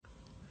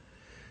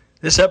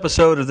This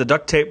episode of the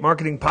Duct Tape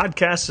Marketing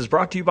Podcast is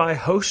brought to you by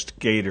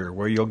HostGator,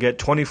 where you'll get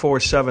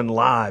 24/7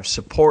 live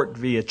support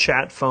via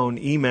chat, phone,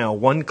 email,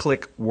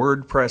 one-click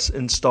WordPress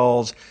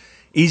installs,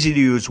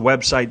 easy-to-use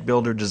website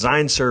builder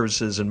design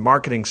services, and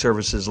marketing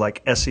services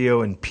like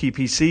SEO and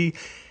PPC.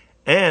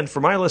 And for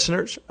my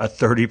listeners, a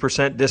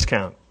 30%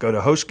 discount. Go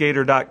to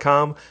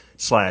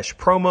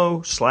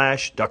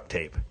HostGator.com/promo/duct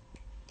tape.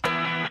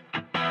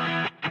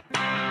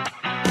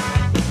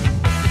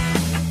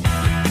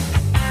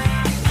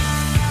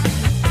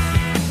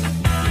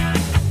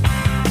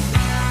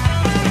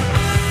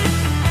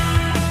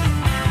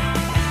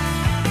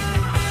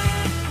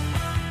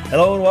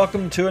 Hello and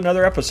welcome to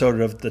another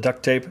episode of the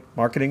Duct Tape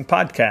Marketing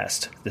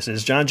Podcast. This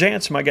is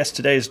Jantsch. My guest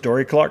today is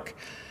Dorie Clark.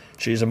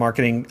 She's a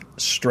marketing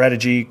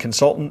strategy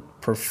consultant,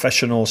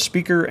 professional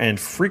speaker, and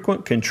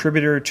frequent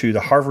contributor to the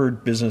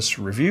Harvard Business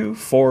Review,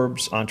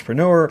 Forbes,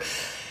 Entrepreneur,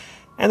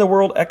 and the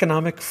World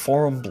Economic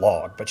Forum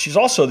blog. But she's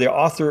also the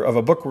author of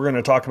a book we're going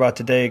to talk about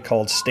today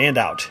called Stand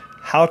Out: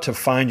 How to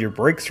Find Your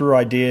Breakthrough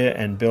Idea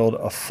and Build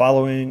a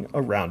Following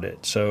Around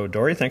It. So,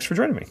 Dorie, thanks for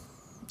joining me.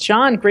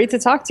 John, great to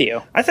talk to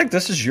you. I think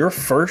this is your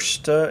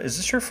first, is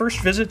this your first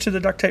visit to the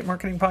Duct Tape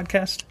Marketing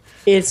Podcast?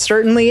 It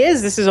certainly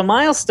is. This is a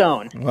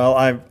milestone. Well,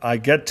 I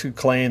get to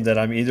claim that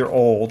I'm either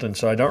old, and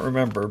so I don't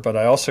remember, but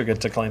I also get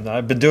to claim that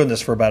I've been doing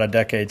this for about a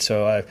decade,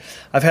 so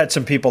I've had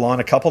some people on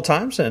a couple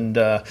times, and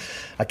I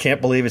can't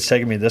believe it's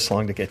taken me this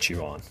long to get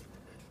you on.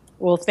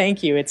 Well,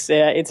 thank you. It's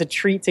a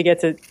treat to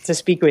get to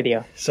speak with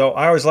you. So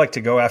I always like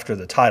to go after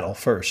the title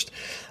first.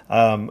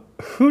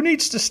 Who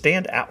needs to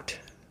stand out?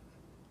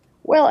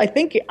 Well, I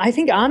think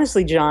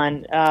honestly,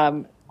 John,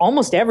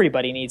 almost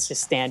everybody needs to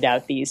stand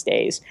out these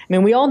days. I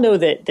mean, we all know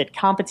that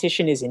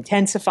competition is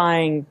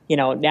intensifying. You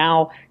know,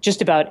 now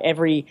just about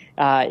every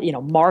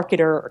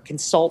marketer or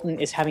consultant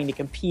is having to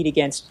compete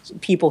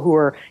against people who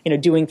are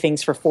doing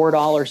things for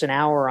 $4 an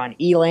hour on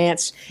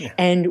Elance,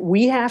 and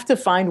we have to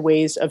find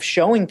ways of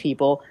showing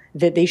people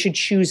that they should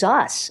choose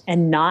us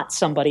and not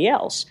somebody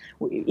else.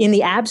 In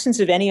the absence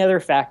of any other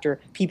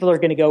factor, people are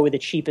going to go with the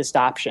cheapest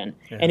option.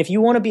 Yeah. And if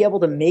you want to be able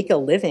to make a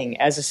living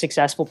as a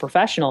successful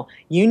professional,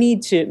 you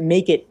need to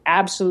make it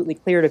absolutely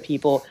clear to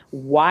people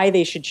why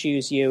they should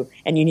choose you,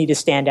 and you need to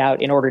stand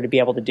out in order to be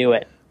able to do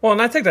it. Well,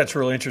 and I think that's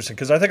really interesting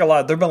because I think there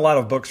have been a lot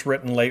of books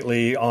written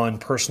lately on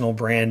personal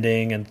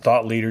branding and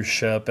thought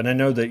leadership, and I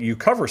know that you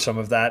cover some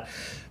of that.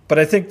 But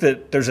I think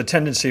that there's a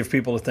tendency of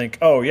people to think,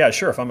 oh, yeah,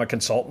 sure, if I'm a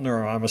consultant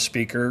or I'm a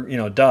speaker,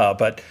 duh.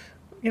 But,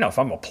 if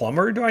I'm a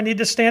plumber, do I need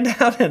to stand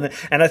out? And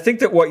I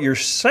think that what you're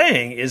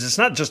saying is it's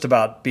not just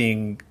about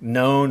being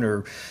known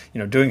or,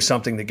 doing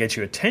something that gets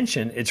you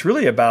attention. It's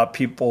really about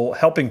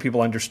helping people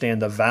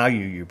understand the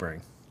value you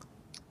bring.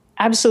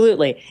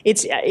 Absolutely.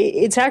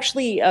 It's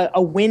actually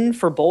a win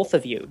for both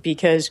of you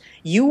because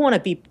you want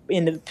to be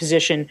in the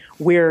position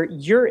where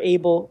you're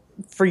able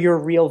for your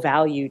real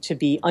value to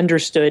be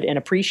understood and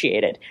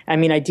appreciated. I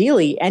mean,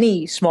 ideally,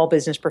 any small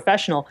business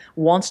professional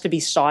wants to be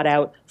sought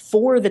out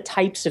for the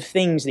types of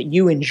things that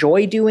you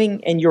enjoy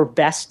doing and you're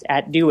best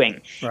at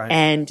doing. Right.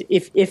 And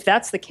if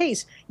that's the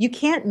case, you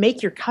can't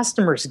make your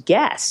customers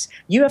guess.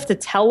 You have to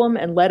tell them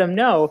and let them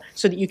know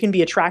so that you can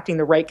be attracting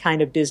the right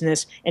kind of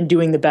business and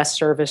doing the best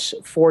service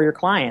for your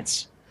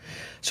clients.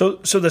 So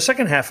the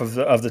second half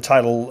of the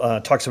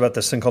title talks about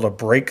this thing called a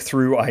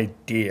breakthrough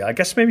idea. I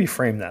guess maybe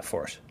frame that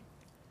for us.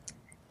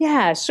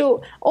 Yeah,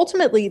 so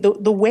ultimately, the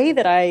way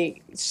that I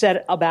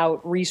set about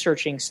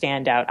researching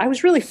Stand Out, I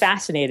was really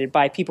fascinated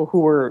by people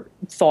who were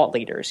thought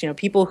leaders,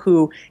 people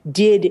who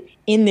did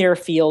in their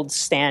field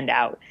stand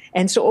out.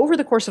 And so over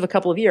the course of a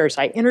couple of years,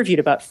 I interviewed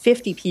about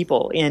 50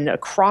 people in a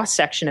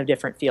cross-section of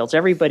different fields,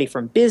 everybody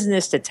from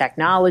business to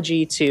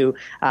technology to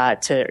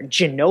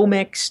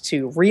genomics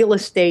to real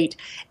estate.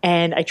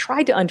 And I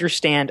tried to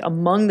understand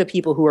among the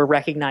people who are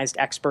recognized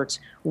experts,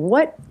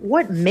 what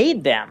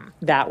made them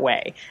that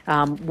way?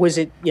 Was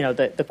it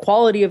the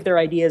quality of their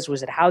ideas?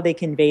 Was it how they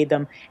conveyed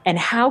them? And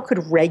how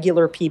could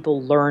regular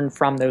people learn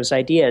from those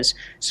ideas?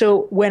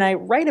 So when I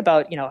write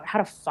about how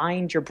to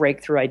find your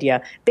breakthrough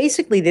idea,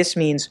 basically this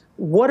means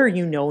what are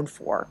you known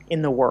for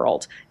in the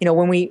world?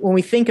 When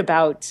we think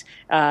about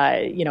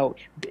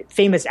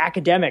famous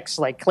academics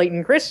like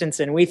Clayton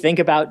Christensen, we think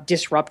about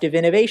disruptive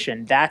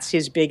innovation. That's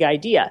his big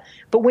idea.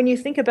 But when you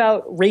think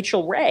about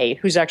Rachel Ray,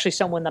 who's actually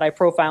someone that I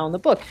profile in the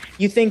book,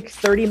 you think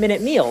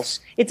 30-minute meals.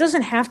 It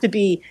doesn't have to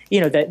be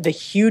the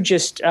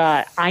hugest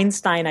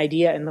Einstein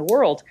idea in the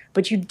world,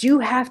 but you do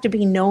have to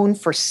be known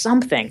for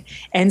something.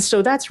 And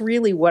so that's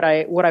really what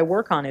I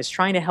work on, is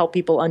trying to help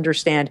people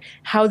understand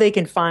how they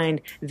can find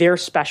their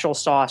special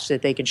sauce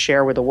that they can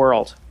share with the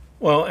world.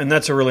 Well, and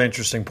that's a really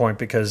interesting point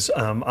because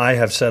I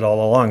have said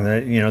all along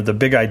that, the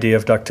big idea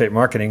of duct tape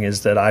marketing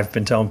is that I've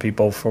been telling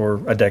people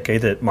for a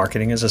decade that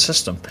marketing is a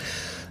system.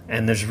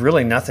 And there's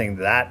really nothing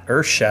that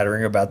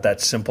earth-shattering about that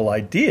simple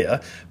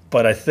idea.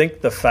 But I think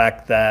the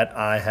fact that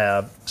I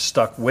have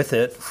stuck with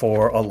it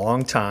for a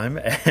long time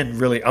and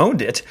really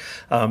owned it,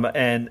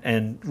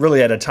 and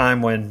really at a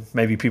time when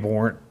maybe people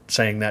weren't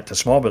saying that to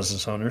small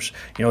business owners,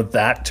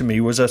 that to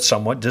me was a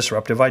somewhat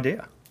disruptive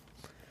idea.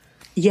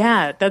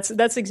 Yeah, that's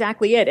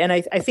exactly it. And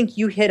I think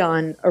you hit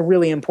on a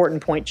really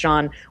important point,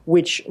 John,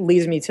 which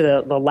leads me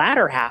to the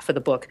latter half of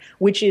the book,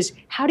 which is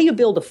how do you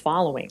build a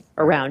following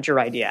around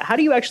your idea? How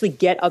do you actually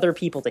get other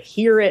people to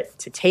hear it,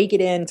 to take it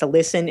in, to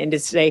listen, and to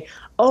say,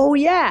 oh,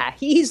 yeah,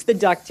 he's the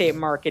duct tape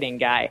marketing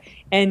guy.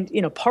 And,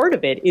 part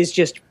of it is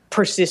just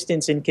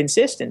persistence and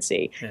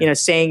consistency,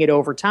 saying it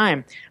over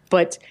time.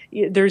 But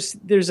there's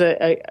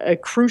a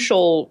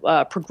crucial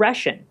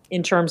progression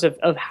in terms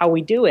of how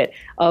we do it,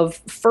 of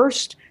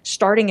first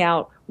starting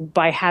out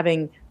by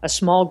having a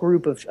small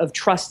group of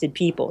trusted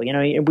people.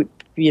 You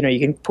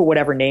can put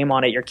whatever name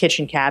on it, your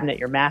kitchen cabinet,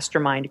 your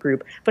mastermind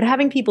group, but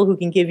having people who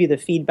can give you the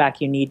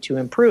feedback you need to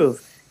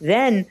improve.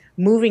 Then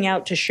moving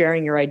out to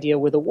sharing your idea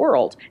with the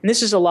world. And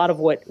this is a lot of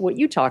what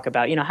you talk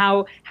about.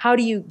 How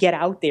do you get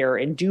out there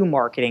and do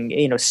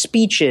marketing,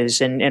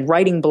 speeches and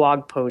writing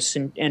blog posts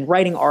and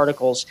writing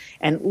articles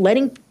and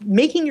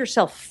making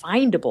yourself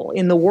findable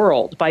in the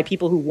world by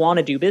people who want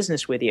to do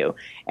business with you.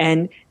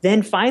 And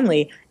then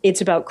finally,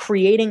 it's about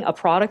creating a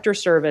product or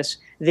service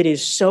that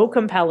is so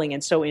compelling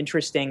and so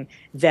interesting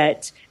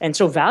and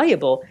so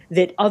valuable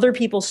that other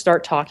people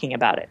start talking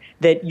about it,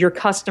 that your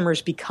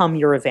customers become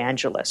your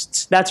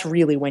evangelists. That's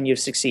really when you've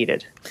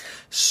succeeded.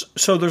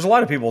 So there's a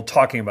lot of people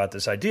talking about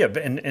this idea,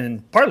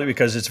 and partly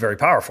because it's a very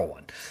powerful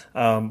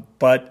one.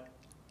 But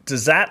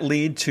does that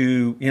lead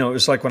to,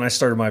 it's like when I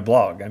started my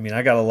blog. I mean,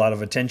 I got a lot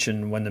of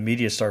attention when the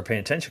media started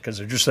paying attention because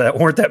there just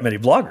weren't that many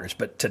bloggers.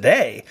 But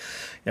today,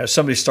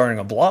 somebody starting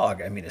a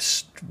blog, I mean,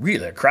 it's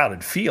really a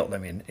crowded field. I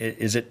mean,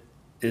 is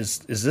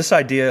this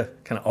idea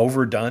kind of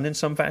overdone in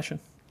some fashion?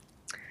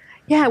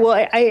 Yeah,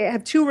 well, I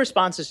have two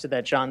responses to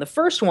that, John. The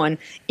first one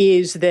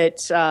is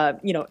that,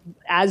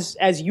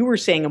 as you were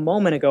saying a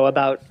moment ago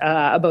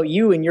about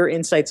you and your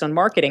insights on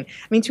marketing,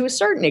 I mean, to a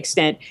certain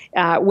extent,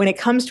 when it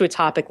comes to a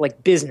topic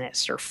like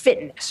business or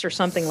fitness or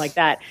something like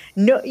that,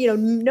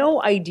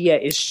 no idea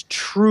is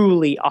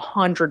truly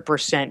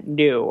 100%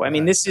 new. I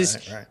mean, this is,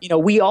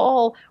 we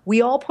all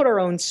put our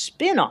own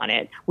spin on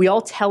it. We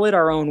all tell it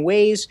our own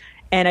ways.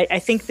 And I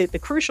think that the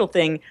crucial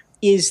thing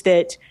is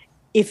that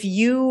if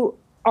you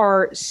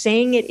are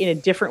saying it in a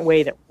different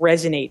way that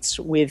resonates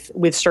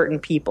with certain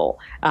people,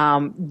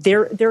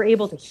 they're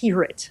able to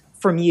hear it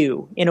from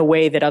you in a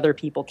way that other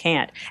people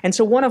can't. And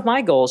so one of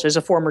my goals as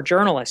a former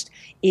journalist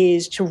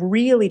is to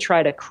really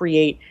try to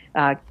create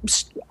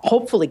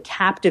hopefully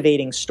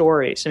captivating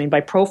stories. I mean,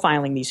 by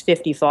profiling these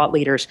 50 thought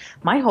leaders,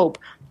 my hope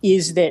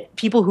is that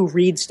people who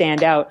read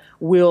Stand Out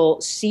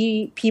will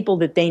see people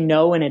that they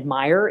know and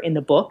admire in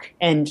the book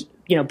and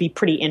be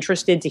pretty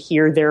interested to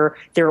hear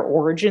their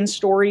origin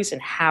stories and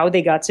how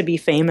they got to be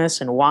famous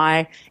and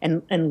why,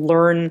 and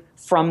learn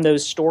from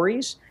those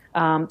stories.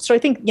 So I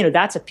think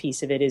that's a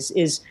piece of it.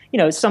 Is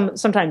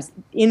sometimes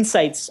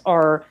insights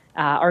are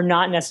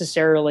not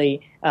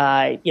necessarily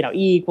E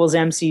equals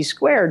MC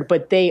squared,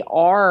 but they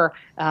are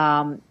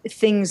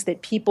things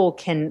that people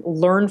can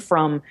learn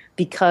from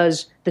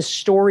because the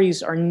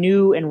stories are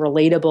new and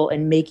relatable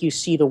and make you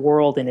see the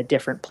world in a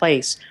different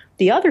place.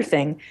 The other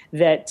thing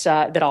that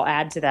I'll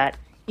add to that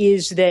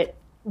is that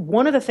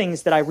one of the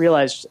things that I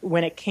realized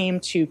when it came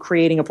to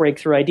creating a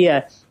breakthrough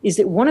idea is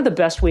that one of the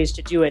best ways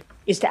to do it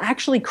is to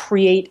actually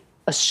create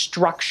a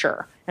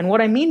structure. And what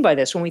I mean by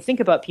this, when we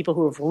think about people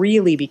who have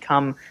really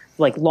become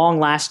like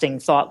long-lasting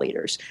thought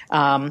leaders,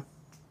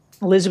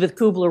 Elizabeth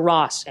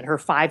Kubler-Ross and her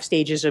 5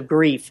 stages of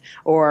grief,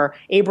 or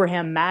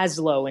Abraham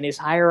Maslow and his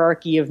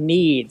hierarchy of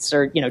needs,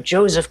 or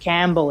Joseph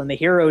Campbell and the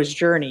hero's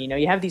journey.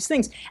 You have these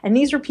things, and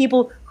these are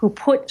people who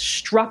put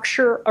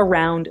structure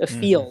around a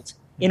field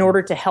in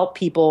order to help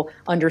people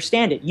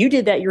understand it. You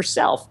did that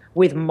yourself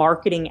with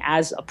marketing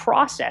as a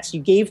process.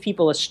 You gave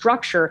people a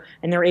structure,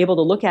 and they're able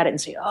to look at it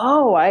and say,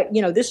 "Oh,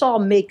 this all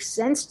makes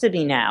sense to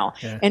me now."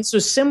 Yeah. And so,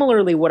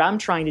 similarly, what I'm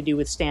trying to do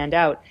with Stand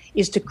Out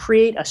is to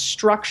create a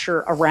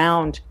structure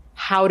around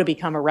how to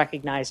become a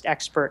recognized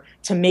expert,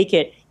 to make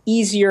it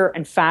easier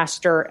and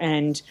faster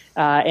and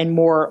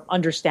more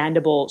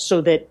understandable, so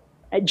that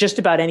just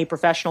about any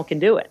professional can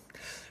do it.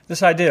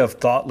 This idea of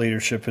thought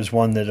leadership is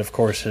one that, of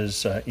course,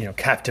 has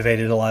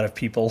captivated a lot of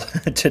people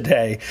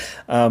today,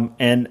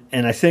 and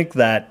I think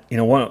that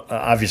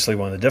obviously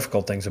one of the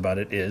difficult things about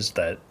it is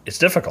that it's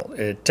difficult.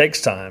 It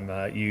takes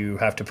time. You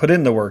have to put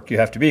in the work. You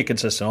have to be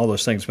consistent. All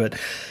those things. But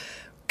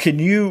can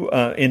you,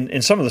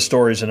 in some of the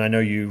stories, and I know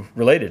you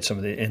related some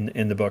of the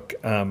in the book,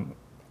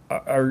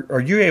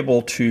 are you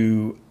able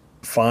to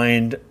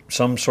find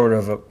some sort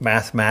of a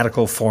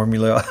mathematical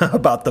formula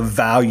about the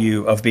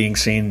value of being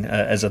seen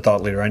as a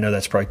thought leader? I know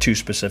that's probably too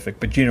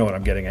specific, but you know what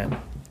I'm getting at.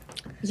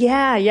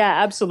 Yeah,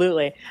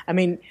 absolutely. I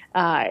mean,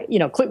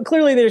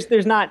 clearly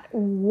there's not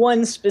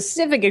one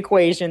specific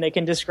equation that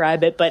can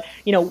describe it, but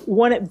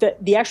one of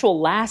the actual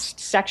last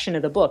section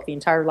of the book, the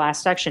entire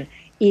last section,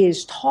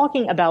 is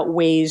talking about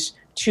ways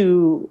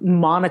to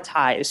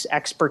monetize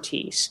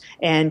expertise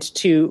and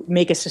to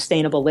make a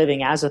sustainable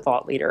living as a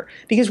thought leader.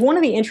 Because one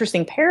of the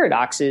interesting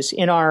paradoxes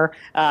in our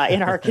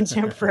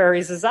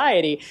contemporary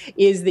society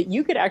is that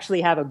you could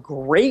actually have a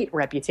great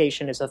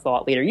reputation as a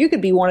thought leader. You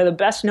could be one of the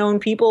best known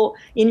people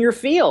in your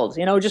field,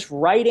 just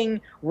writing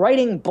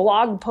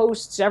blog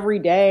posts every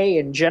day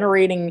and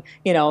generating,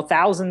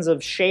 thousands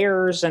of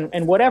shares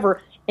and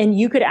whatever. And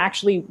you could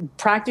actually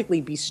practically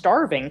be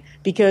starving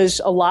because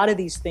a lot of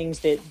these things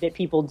that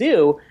people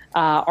do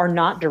are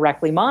not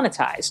directly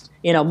monetized.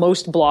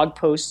 Most blog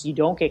posts you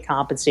don't get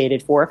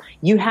compensated for.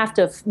 You have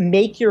to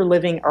make your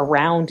living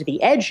around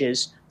the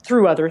edges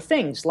through other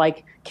things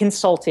like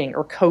consulting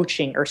or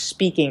coaching or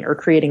speaking or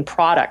creating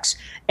products.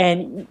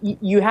 And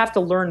you have to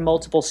learn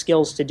multiple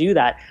skills to do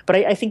that. But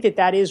I think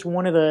that is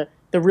one of the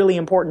really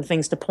important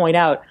things to point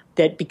out,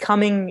 that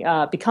becoming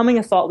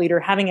a thought leader,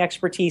 having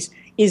expertise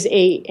is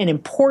an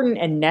important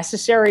and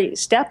necessary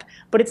step,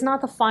 but it's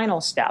not the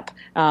final step.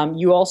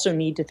 You also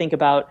need to think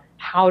about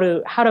how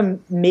to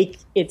make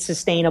it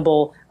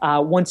sustainable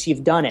once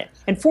you've done it.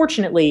 And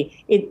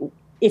fortunately,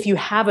 if you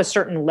have a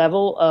certain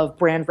level of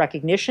brand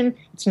recognition,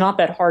 it's not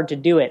that hard to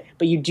do it,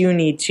 but you do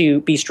need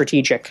to be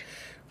strategic.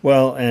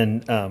 Well,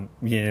 and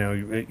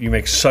you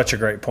make such a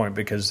great point,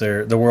 because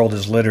the world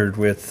is littered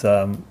with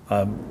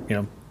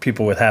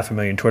people with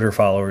 500,000 Twitter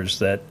followers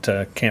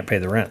that can't pay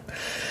the rent.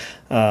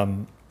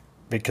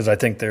 Because I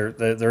think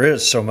there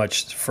is so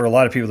much, for a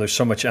lot of people, there's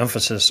so much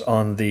emphasis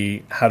on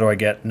the how do I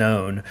get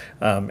known,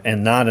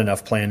 and not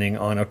enough planning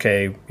on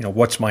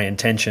what's my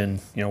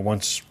intention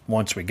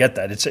once we get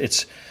that.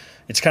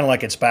 It's kind of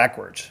like it's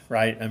backwards,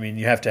 right? I mean,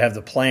 you have to have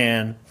the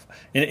plan.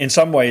 In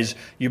some ways,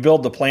 you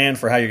build the plan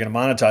for how you're going to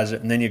monetize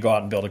it, and then you go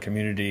out and build a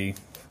community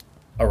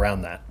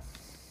around that.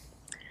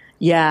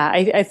 Yeah,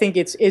 I think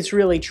it's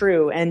really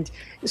true. And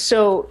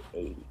so,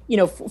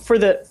 for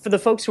the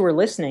folks who are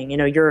listening,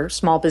 your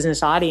small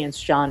business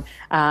audience, John,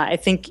 I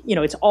think,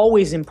 it's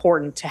always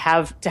important to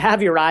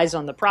have your eyes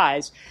on the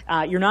prize.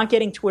 You're not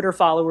getting Twitter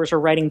followers or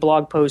writing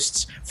blog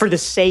posts for the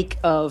sake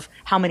of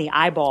how many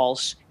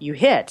eyeballs you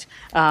hit.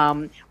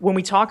 When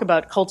we talk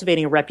about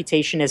cultivating a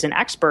reputation as an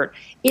expert,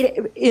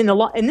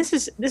 and this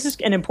is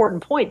an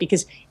important point,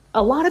 because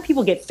a lot of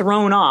people get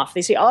thrown off.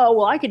 They say, "Oh,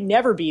 well, I could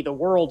never be the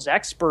world's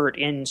expert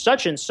in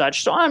such and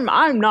such, so I'm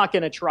not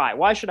going to try.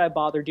 Why should I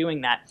bother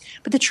doing that?"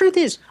 But the truth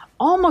is,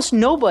 almost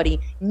nobody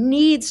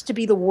needs to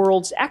be the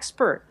world's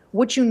expert.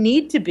 What you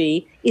need to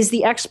be is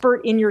the expert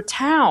in your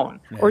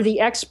town, or the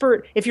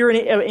expert, if you're an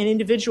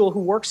individual who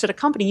works at a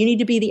company, you need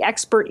to be the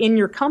expert in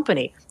your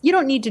company. You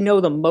don't need to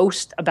know the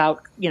most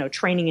about,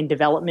 training and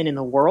development in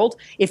the world.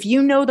 If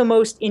you know the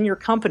most in your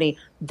company,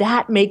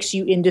 that makes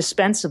you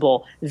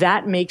indispensable.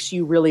 That makes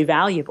you really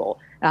valuable.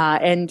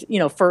 And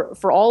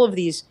for all of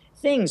these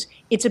things,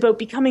 it's about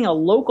becoming a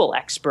local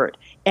expert.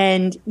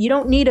 And you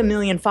don't need 1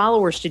 million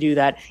followers to do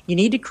that. You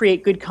need to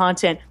create good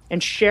content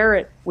and share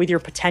it with your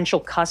potential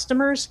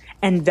customers.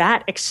 And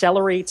that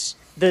accelerates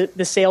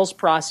the sales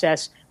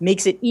process,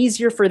 makes it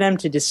easier for them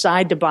to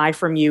decide to buy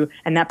from you,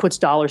 and that puts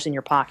dollars in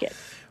your pocket.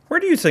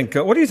 What do you think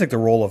the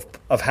role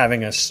of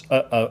having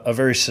a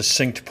very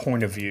succinct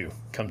point of view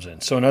comes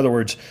in? So in other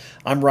words,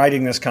 I'm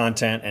writing this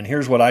content, and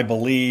here's what I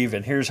believe,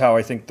 and here's how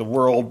I think the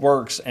world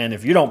works. And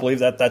if you don't believe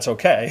that, that's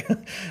okay.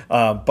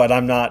 But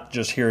I'm not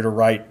just here to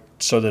write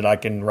so that I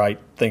can write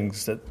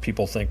things that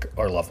people think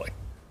are lovely.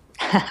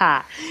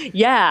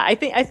 Yeah, I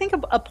think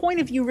a point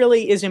of view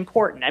really is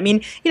important. I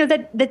mean,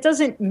 that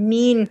doesn't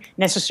mean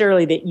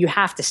necessarily that you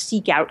have to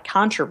seek out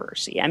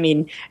controversy. I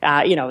mean,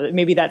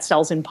 maybe that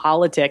sells in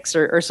politics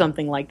or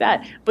something like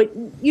that. But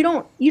you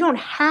don't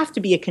have to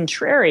be a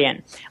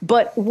contrarian.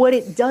 But what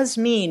it does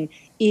mean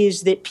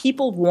is that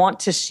people want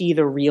to see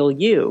the real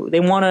you. They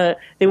want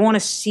to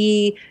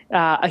see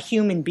a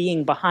human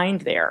being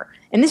behind there.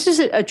 And this is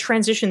a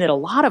transition that a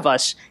lot of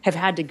us have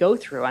had to go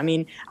through. I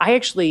mean, I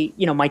actually,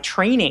 my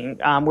training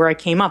where I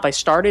came up, I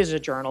started as a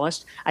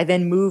journalist. I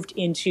then moved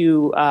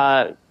into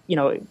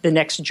the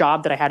next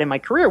job that I had in my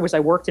career was I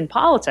worked in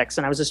politics,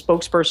 and I was a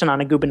spokesperson on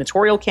a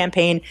gubernatorial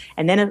campaign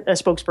and then a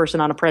spokesperson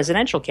on a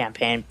presidential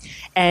campaign.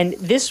 And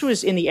this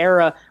was in the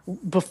era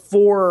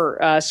before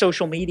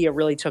social media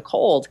really took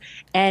hold.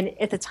 And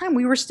at the time,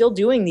 we were still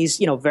doing these,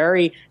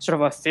 very sort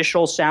of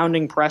official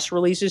sounding press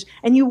releases,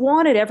 and you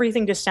wanted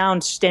everything to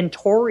sound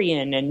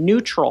stentorian and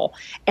neutral.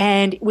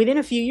 And within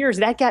a few years,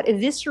 that got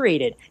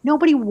eviscerated.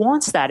 Nobody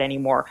wants that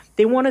anymore.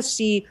 They want to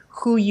see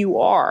who you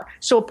are.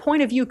 So a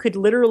point of view could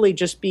literally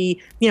just be,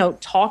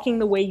 talking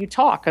the way you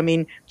talk. I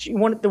mean,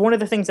 one of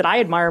the things that I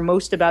admire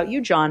most about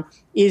you, John,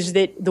 is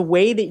that the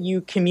way that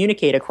you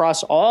communicate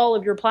across all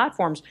of your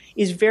platforms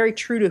is very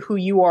true to who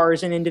you are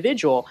as an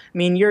individual. I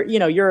mean,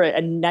 you're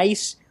a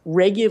nice,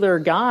 regular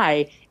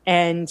guy,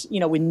 and,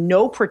 with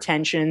no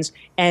pretensions,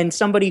 and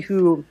somebody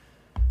who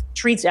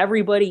treats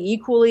everybody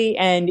equally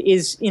and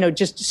is,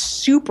 just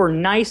super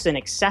nice and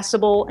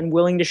accessible and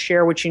willing to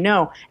share what you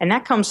know. And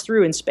that comes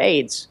through in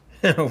spades.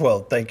 Well,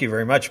 thank you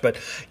very much. But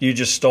you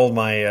just stole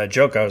my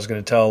joke. I was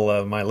going to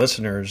tell my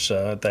listeners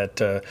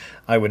that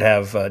I would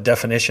have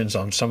definitions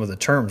on some of the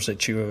terms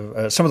that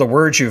some of the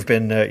words you've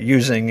been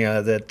using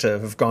that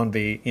have gone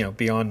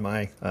beyond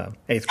my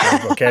eighth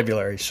grade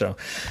vocabulary. So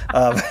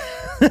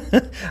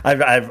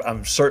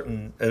I'm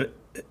certain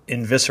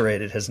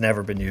 "inviscerated" has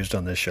never been used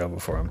on this show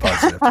before. I'm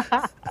positive.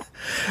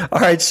 All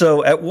right.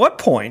 So at what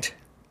point?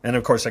 And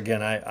of course,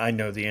 again, I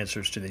know the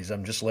answers to these.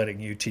 I'm just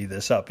letting you tee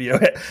this up.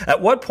 At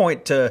what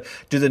point do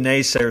the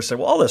naysayers say,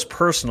 "Well, all this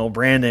personal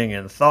branding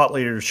and thought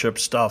leadership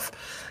stuff,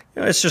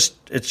 it's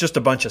just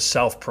a bunch of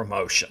self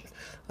promotion"?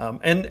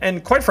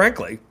 And quite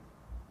frankly,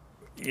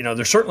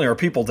 there certainly are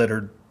people that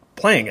are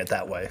playing it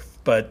that way.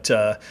 But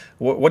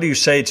what do you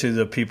say to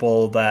the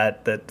people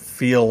that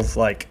feel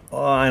like,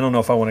 "Oh, I don't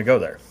know if I want to go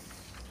there"?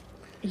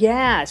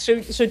 Yeah.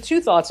 So two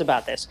thoughts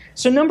about this.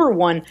 So number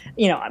one,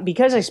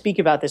 because I speak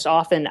about this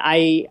often,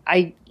 I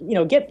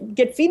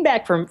get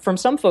feedback from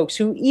some folks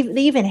who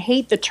they even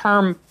hate the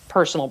term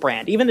personal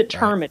brand. Even the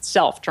term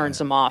itself turns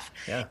them off.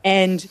 Yeah.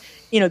 And,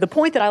 the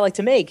point that I like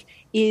to make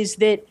is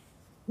that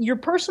your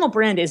personal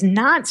brand is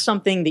not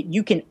something that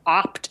you can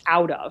opt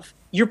out of.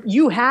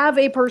 You have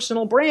a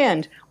personal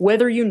brand,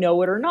 whether you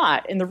know it or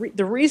not. And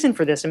the reason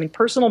for this,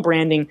 personal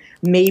branding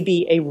may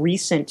be a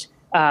recent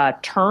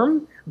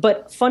term,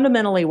 but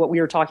fundamentally what we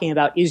are talking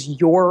about is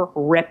your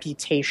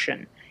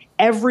reputation.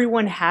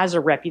 Everyone has a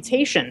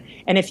reputation.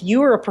 And if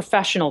you are a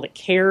professional that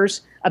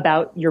cares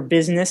about your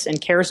business and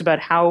cares about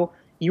how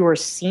you are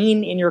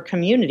seen in your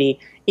community,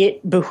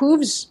 it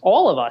behooves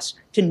all of us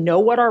to know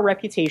what our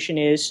reputation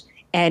is.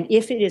 And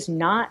if it is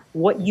not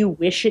what you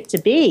wish it to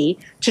be,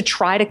 to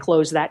try to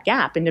close that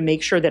gap and to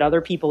make sure that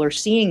other people are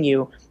seeing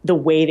you the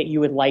way that you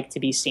would like to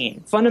be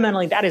seen.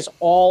 Fundamentally, that is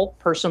all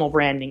personal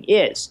branding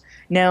is.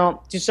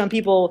 Now, do some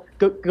people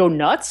go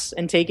nuts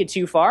and take it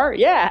too far?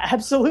 Yeah,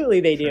 absolutely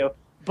they do.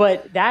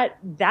 But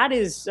that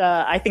is,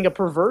 I think, a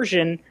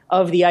perversion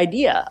of the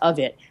idea of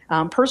it.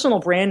 Personal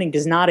branding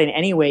does not in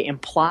any way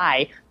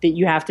imply that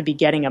you have to be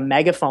getting a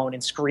megaphone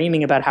and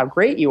screaming about how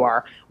great you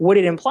are. What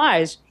it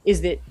implies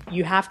is that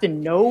you have to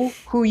know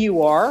who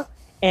you are,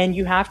 and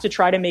you have to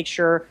try to make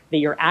sure that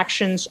your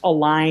actions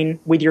align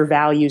with your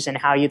values and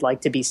how you'd like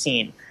to be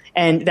seen.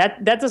 And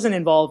that doesn't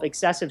involve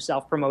excessive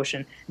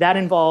self-promotion. That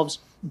involves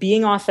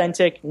being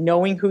authentic,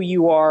 knowing who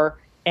you are,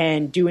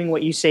 and doing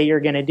what you say you're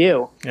going to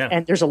do. Yeah.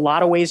 And there's a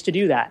lot of ways to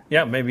do that.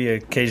 Yeah, maybe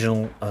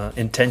occasional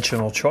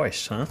intentional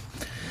choice, huh?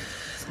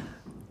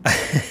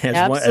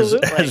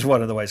 as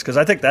one of the ways. Because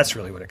I think that's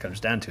really what it comes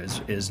down to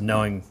is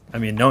knowing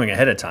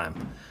ahead of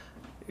time,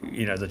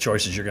 the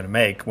choices you're going to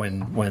make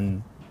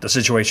when the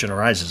situation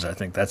arises. I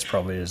think that's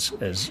probably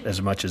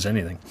as much as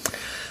anything.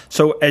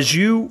 So as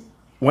you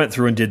went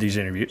through and did these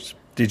interviews,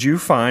 did you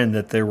find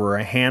that there were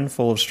a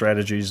handful of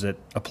strategies that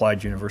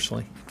applied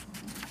universally?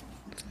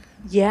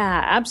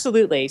 Yeah,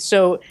 absolutely.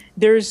 So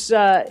there's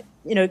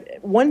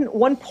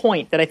one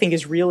point that I think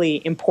is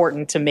really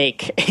important to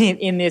make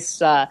in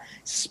this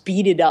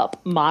speeded up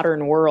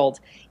modern world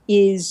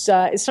is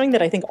something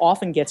that I think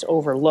often gets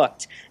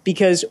overlooked.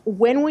 Because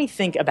when we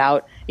think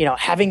about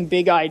having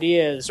big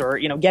ideas or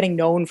getting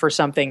known for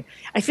something,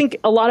 I think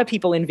a lot of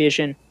people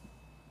envision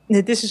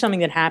that this is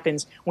something that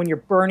happens when you're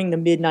burning the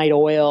midnight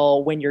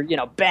oil, when you're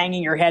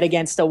banging your head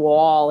against a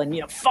wall,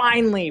 and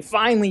finally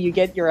you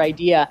get your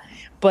idea.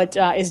 But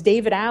as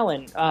David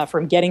Allen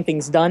from Getting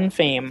Things Done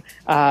fame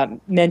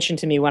mentioned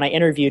to me when I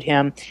interviewed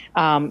him,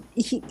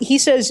 he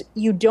says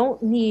you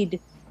don't need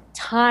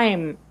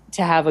time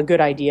to have a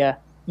good idea.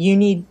 You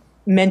need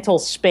mental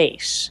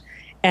space.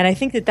 And I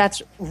think that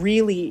that's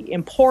really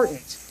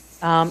important.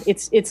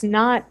 It's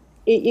not.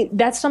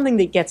 That's something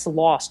that gets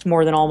lost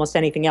more than almost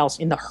anything else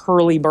in the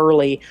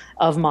hurly-burly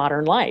of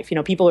modern life.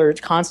 People are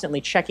constantly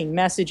checking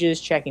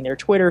messages, checking their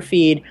Twitter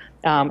feed,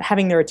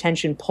 having their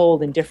attention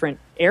pulled in different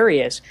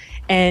areas.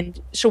 And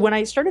so when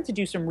I started to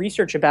do some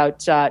research about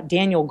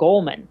Daniel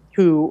Goleman,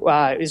 who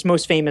is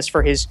most famous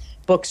for his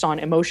books on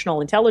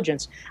emotional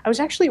intelligence, I was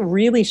actually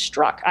really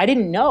struck. I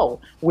didn't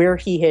know where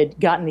he had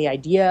gotten the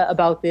idea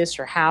about this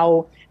or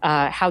how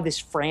this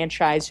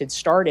franchise had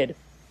started.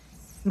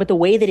 But the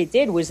way that it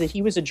did was that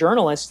he was a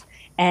journalist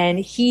and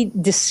he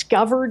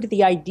discovered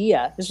the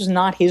idea. This was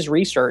not his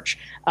research.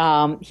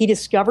 He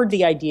discovered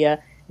the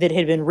idea that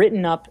had been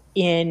written up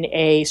in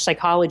a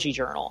psychology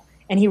journal.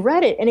 And he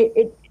read it, and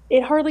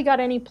it hardly got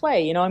any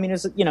play. It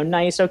was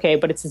nice, okay,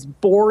 but it's this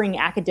boring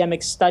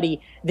academic study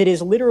that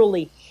is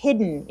literally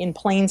hidden in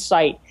plain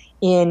sight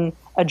in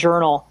a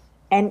journal.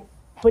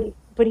 But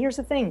here's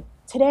the thing.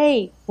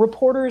 Today,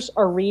 reporters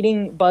are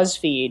reading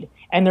BuzzFeed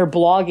and they're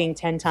blogging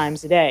 10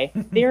 times a day.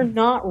 They're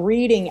not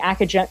reading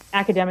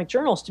academic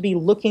journals to be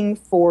looking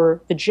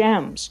for the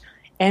gems.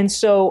 And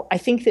so I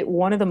think that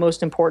one of the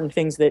most important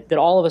things that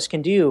all of us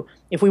can do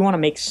if we want to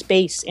make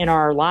space in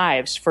our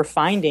lives for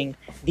finding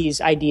these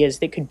ideas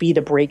that could be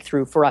the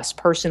breakthrough for us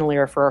personally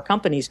or for our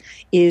companies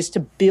is to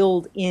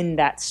build in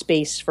that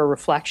space for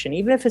reflection,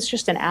 even if it's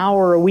just an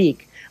hour a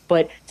week,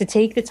 but to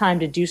take the time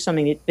to do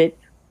something that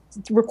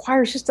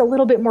requires just a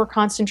little bit more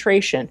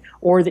concentration,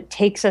 or that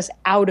takes us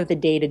out of the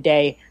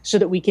day-to-day so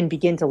that we can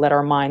begin to let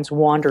our minds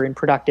wander in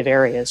productive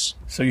areas.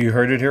 So you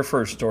heard it here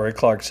first. Dorie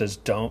Clark says,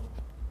 don't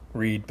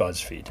read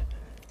BuzzFeed.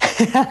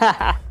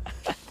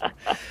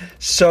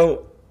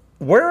 So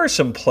where are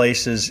some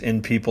places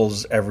in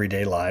people's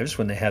everyday lives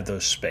when they have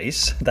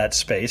that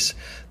space,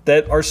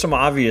 that are some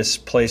obvious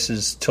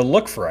places to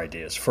look for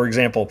ideas? For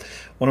example,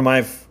 one of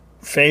my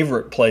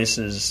favorite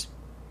places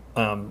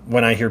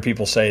when I hear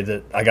people say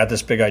that I got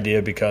this big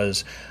idea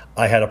because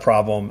I had a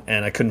problem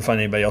and I couldn't find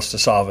anybody else to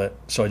solve it,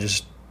 so I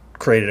just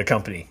created a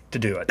company to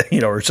do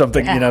it, or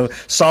something,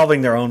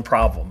 solving their own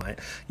problem.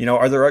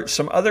 Are there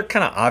some other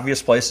kind of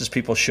obvious places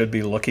people should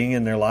be looking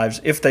in their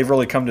lives if they've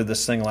really come to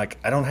this thing like,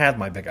 I don't have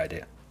my big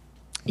idea?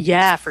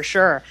 Yeah, for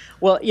sure.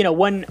 Well,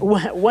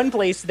 one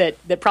place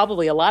that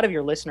probably a lot of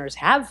your listeners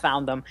have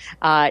found them,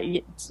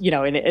 and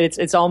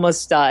it's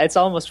almost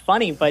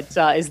funny, but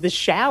is the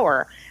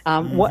shower.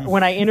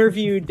 When I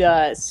interviewed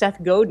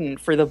Seth Godin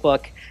for the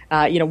book,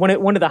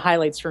 one of the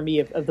highlights for me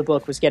of the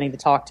book was getting to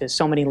talk to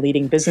so many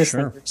leading business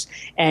leaders.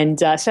 And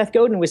Seth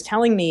Godin was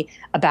telling me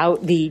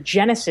about the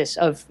genesis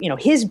of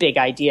his big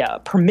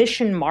idea,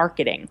 permission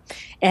marketing.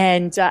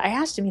 And I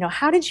asked him,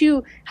 how did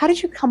you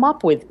come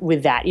up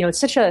with that? It's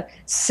such a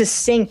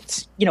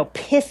succinct,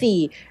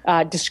 pithy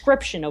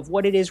description of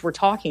what it is we're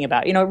talking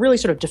about. It really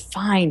sort of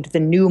defined the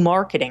new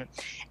marketing.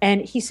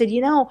 And he said,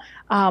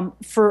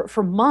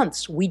 for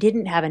months we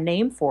didn't have a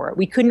name for it.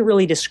 We couldn't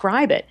really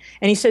describe it.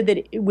 And he said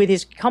that with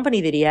his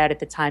company that he had at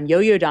the time,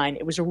 Yo-Yo-Dine,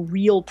 it was a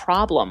real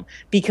problem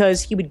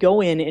because he would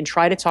go in and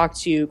try to talk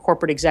to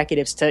corporate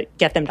executives to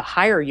get them to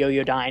hire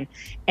Yo-Yo-Dine,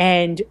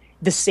 and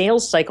the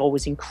sales cycle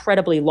was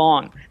incredibly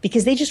long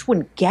because they just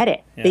wouldn't get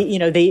it.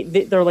 Yeah.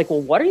 They're like,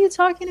 well, what are you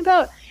talking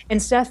about?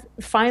 And Seth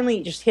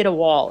finally just hit a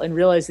wall and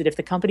realized that if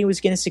the company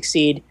was going to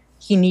succeed,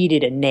 he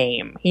needed a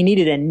name. He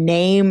needed a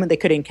name that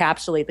could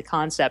encapsulate the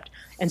concept.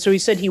 And so he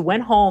said he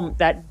went home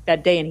that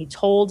day and he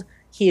told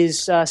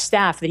his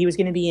staff that he was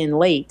going to be in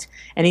late.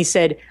 And he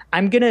said,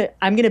 I'm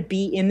gonna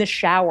be in the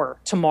shower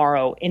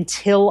tomorrow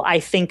until I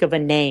think of a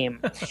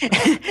name.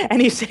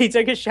 And he said he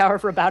took a shower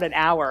for about an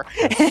hour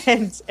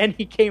and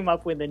he came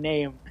up with a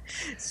name.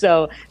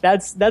 So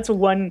that's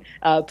one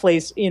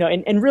place,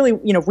 and really,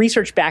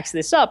 research backs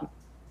this up.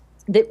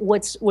 That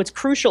what's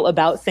crucial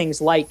about things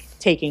like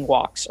taking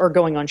walks or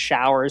going on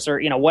showers or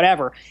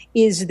whatever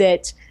is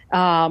that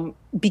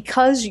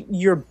because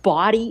your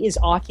body is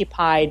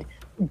occupied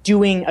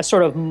doing a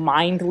sort of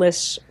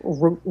mindless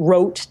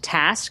rote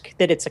task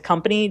that it's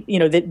accompanied,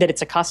 that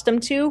it's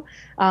accustomed to,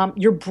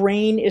 your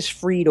brain is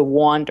free to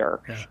wander.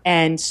 Yeah.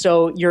 And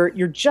so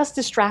you're just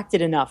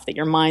distracted enough that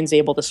your mind's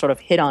able to sort of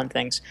hit on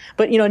things.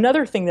 But,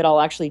 another thing that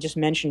I'll actually just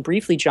mention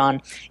briefly,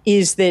 John,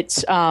 is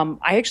that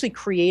I actually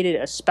created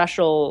a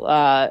special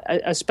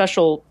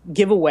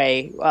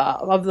giveaway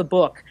of the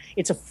book.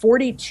 It's a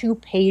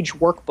 42-page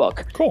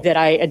workbook that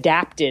I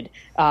adapted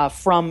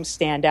from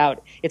Stand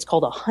Out. It's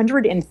called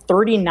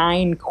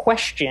 139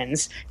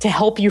 Questions to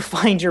Help You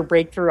Find Your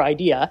Breakthrough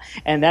Idea.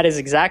 And that is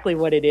exactly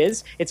what it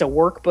is. It's a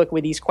workbook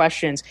with these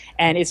questions,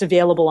 and it's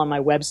available on my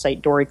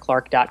website,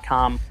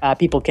 DorieClark.com.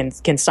 People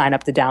can sign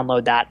up to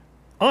download that.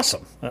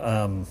 Awesome.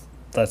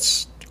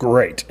 That's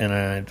great.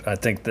 And I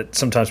think that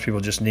sometimes people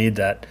just need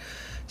that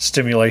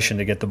stimulation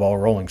to get the ball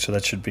rolling. So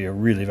that should be a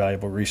really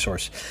valuable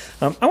resource.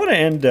 I want to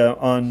end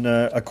on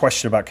a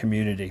question about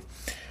community.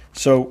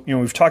 So,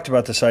 we've talked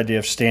about this idea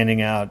of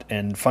standing out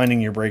and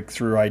finding your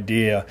breakthrough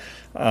idea.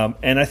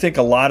 And I think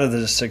a lot of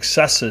the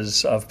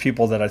successes of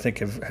people that I think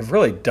have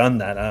really done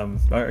that.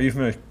 Are you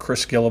familiar with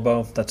Chris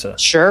Guillebeau? That's a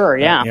sure,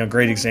 yeah,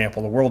 great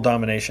example. The World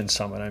Domination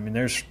Summit. I mean,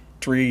 there's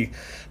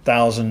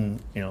 3,000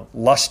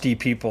 lusty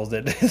people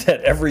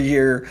that every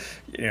year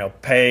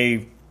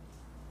pay,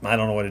 I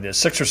don't know what it is,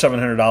 $600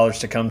 or $700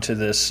 to come to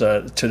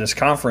this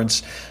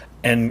conference.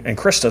 And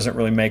Chris doesn't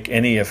really make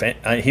any,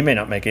 he may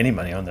not make any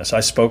money on this.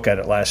 I spoke at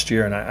it last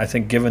year, and I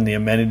think given the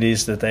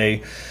amenities that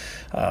they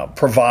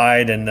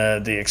provide and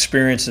the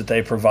experience that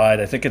they provide,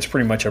 I think it's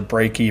pretty much a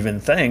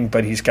break-even thing,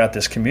 but he's got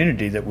this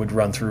community that would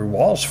run through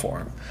walls for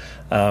him.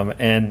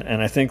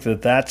 And I think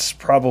that's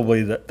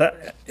probably,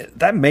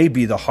 that may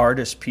be the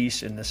hardest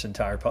piece in this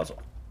entire puzzle.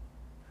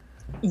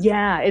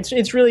 Yeah,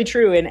 it's really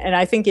true. And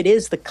I think it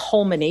is the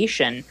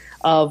culmination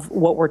of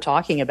what we're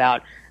talking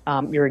about.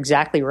 You're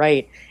exactly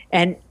right.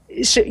 And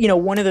so,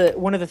 one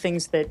of the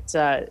things that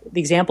the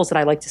examples that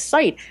I like to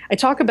cite, I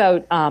talk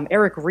about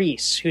Eric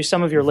Ries, who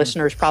some of your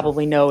listeners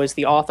probably know as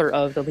the author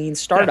of The Lean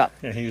Startup.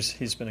 Yeah,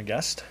 he's been a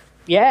guest.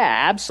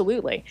 Yeah,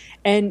 absolutely.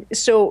 And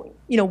so,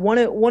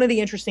 one of the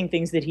interesting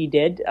things that he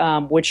did,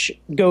 which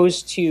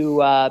goes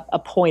to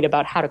a point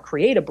about how to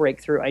create a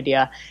breakthrough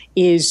idea,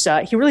 is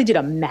he really did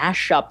a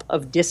mashup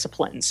of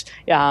disciplines.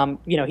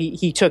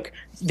 He took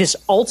this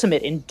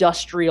ultimate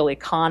industrial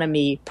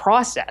economy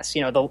process,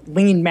 the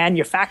lean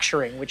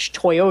manufacturing, which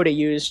Toyota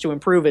used to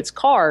improve its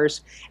cars,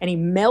 and he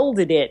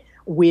melded it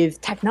with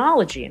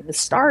technology and with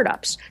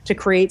startups to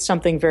create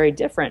something very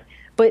different.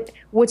 But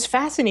what's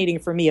fascinating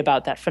for me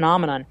about that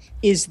phenomenon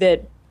is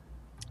that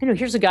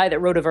here's a guy that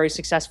wrote a very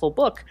successful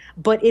book,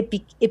 but it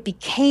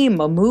became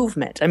a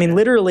movement. I mean,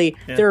 literally,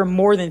 there are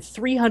more than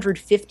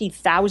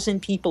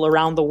 350,000 people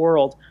around the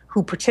world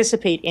who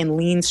participate in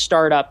lean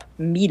startup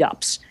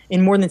meetups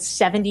in more than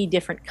 70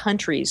 different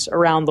countries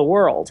around the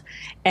world.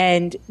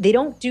 And they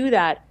don't do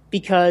that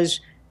because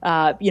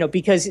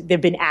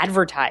they've been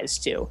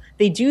advertised to.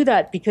 They do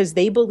that because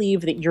they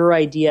believe that your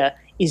idea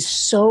is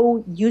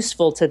so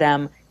useful to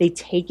them, they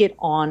take it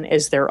on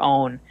as their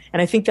own.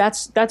 And I think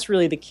that's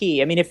really the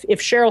key. I mean, if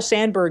Sheryl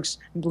Sandberg's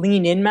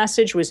Lean In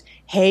message was,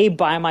 "Hey,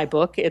 buy my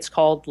book, it's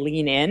called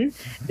Lean In,"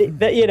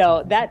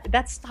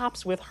 that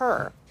stops with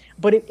her.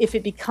 But if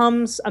it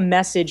becomes a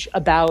message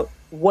about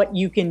what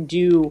you can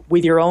do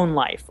with your own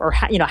life, or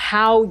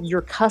how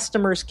your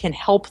customers can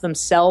help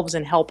themselves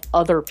and help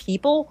other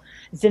people,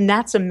 then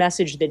that's a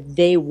message that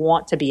they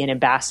want to be an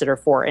ambassador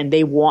for and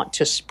they want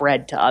to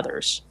spread to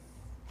others.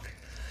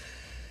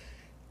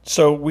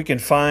 So we can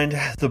find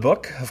the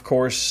book, of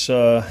course,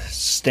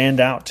 Stand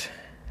Out,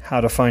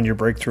 How to Find Your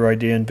Breakthrough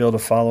Idea and Build a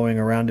Following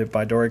Around It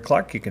by Dorie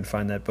Clark. You can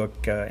find that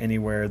book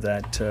anywhere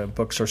that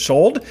books are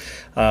sold.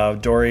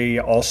 Dorie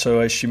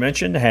also, as she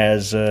mentioned,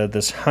 has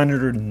this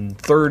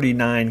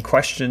 139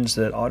 questions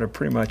that ought to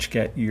pretty much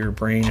get your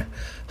brain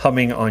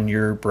humming on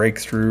your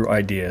breakthrough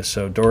idea.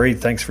 So Dorie,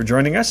 thanks for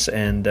joining us,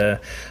 and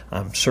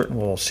I'm certain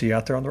we'll see you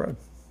out there on the road.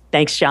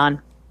 Thanks,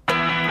 John.